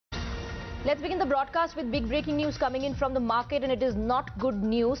Let's begin the broadcast with big breaking news coming in from the market, and it is not good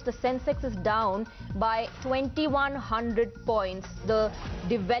news. The Sensex is down by 2100 points. The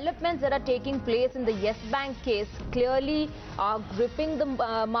developments that are taking place in the Yes Bank case clearly are gripping the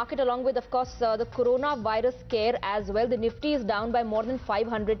market, along with, of course, the coronavirus scare as well. The Nifty is down by more than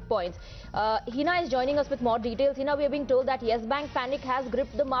 500 points. Hina is joining us with more details. Hina, we are being told that Yes Bank panic has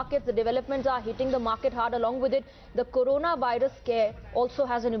gripped the markets. The developments are hitting the market hard. Along with it, the coronavirus scare also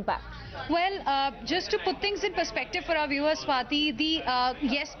has an impact. Well, just to put things in perspective for our viewers, Swati, the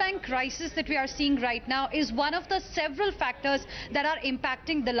Yes Bank crisis that we are seeing right now is one of the several factors that are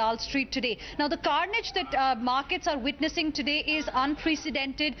impacting Dalal Street today. Now, the carnage that markets are witnessing today is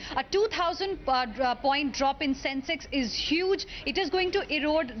unprecedented. A 2,000 point drop in Sensex is huge. It is going to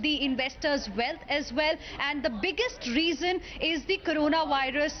erode the investors' wealth as well. And the biggest reason is the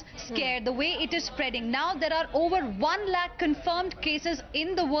coronavirus scare, the way it is spreading. Now, there are over 1 lakh confirmed cases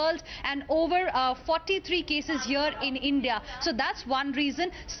in the world and over 43 cases here in India. So that's one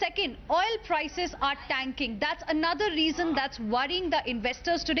reason. Second, oil prices are tanking. That's another reason that's worrying the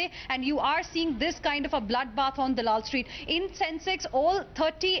investors today. And you are seeing this kind of a bloodbath on Dalal Street. In Sensex, all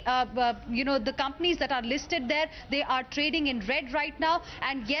 30, the companies that are listed there, they are trading in red right now.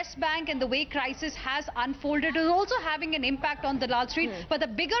 And Yes Bank and the way crisis has unfolded is also having an impact on Dalal Street. But the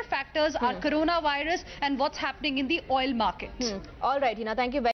bigger factors are coronavirus and what's happening in the oil market. All right, Hina, thank you very much.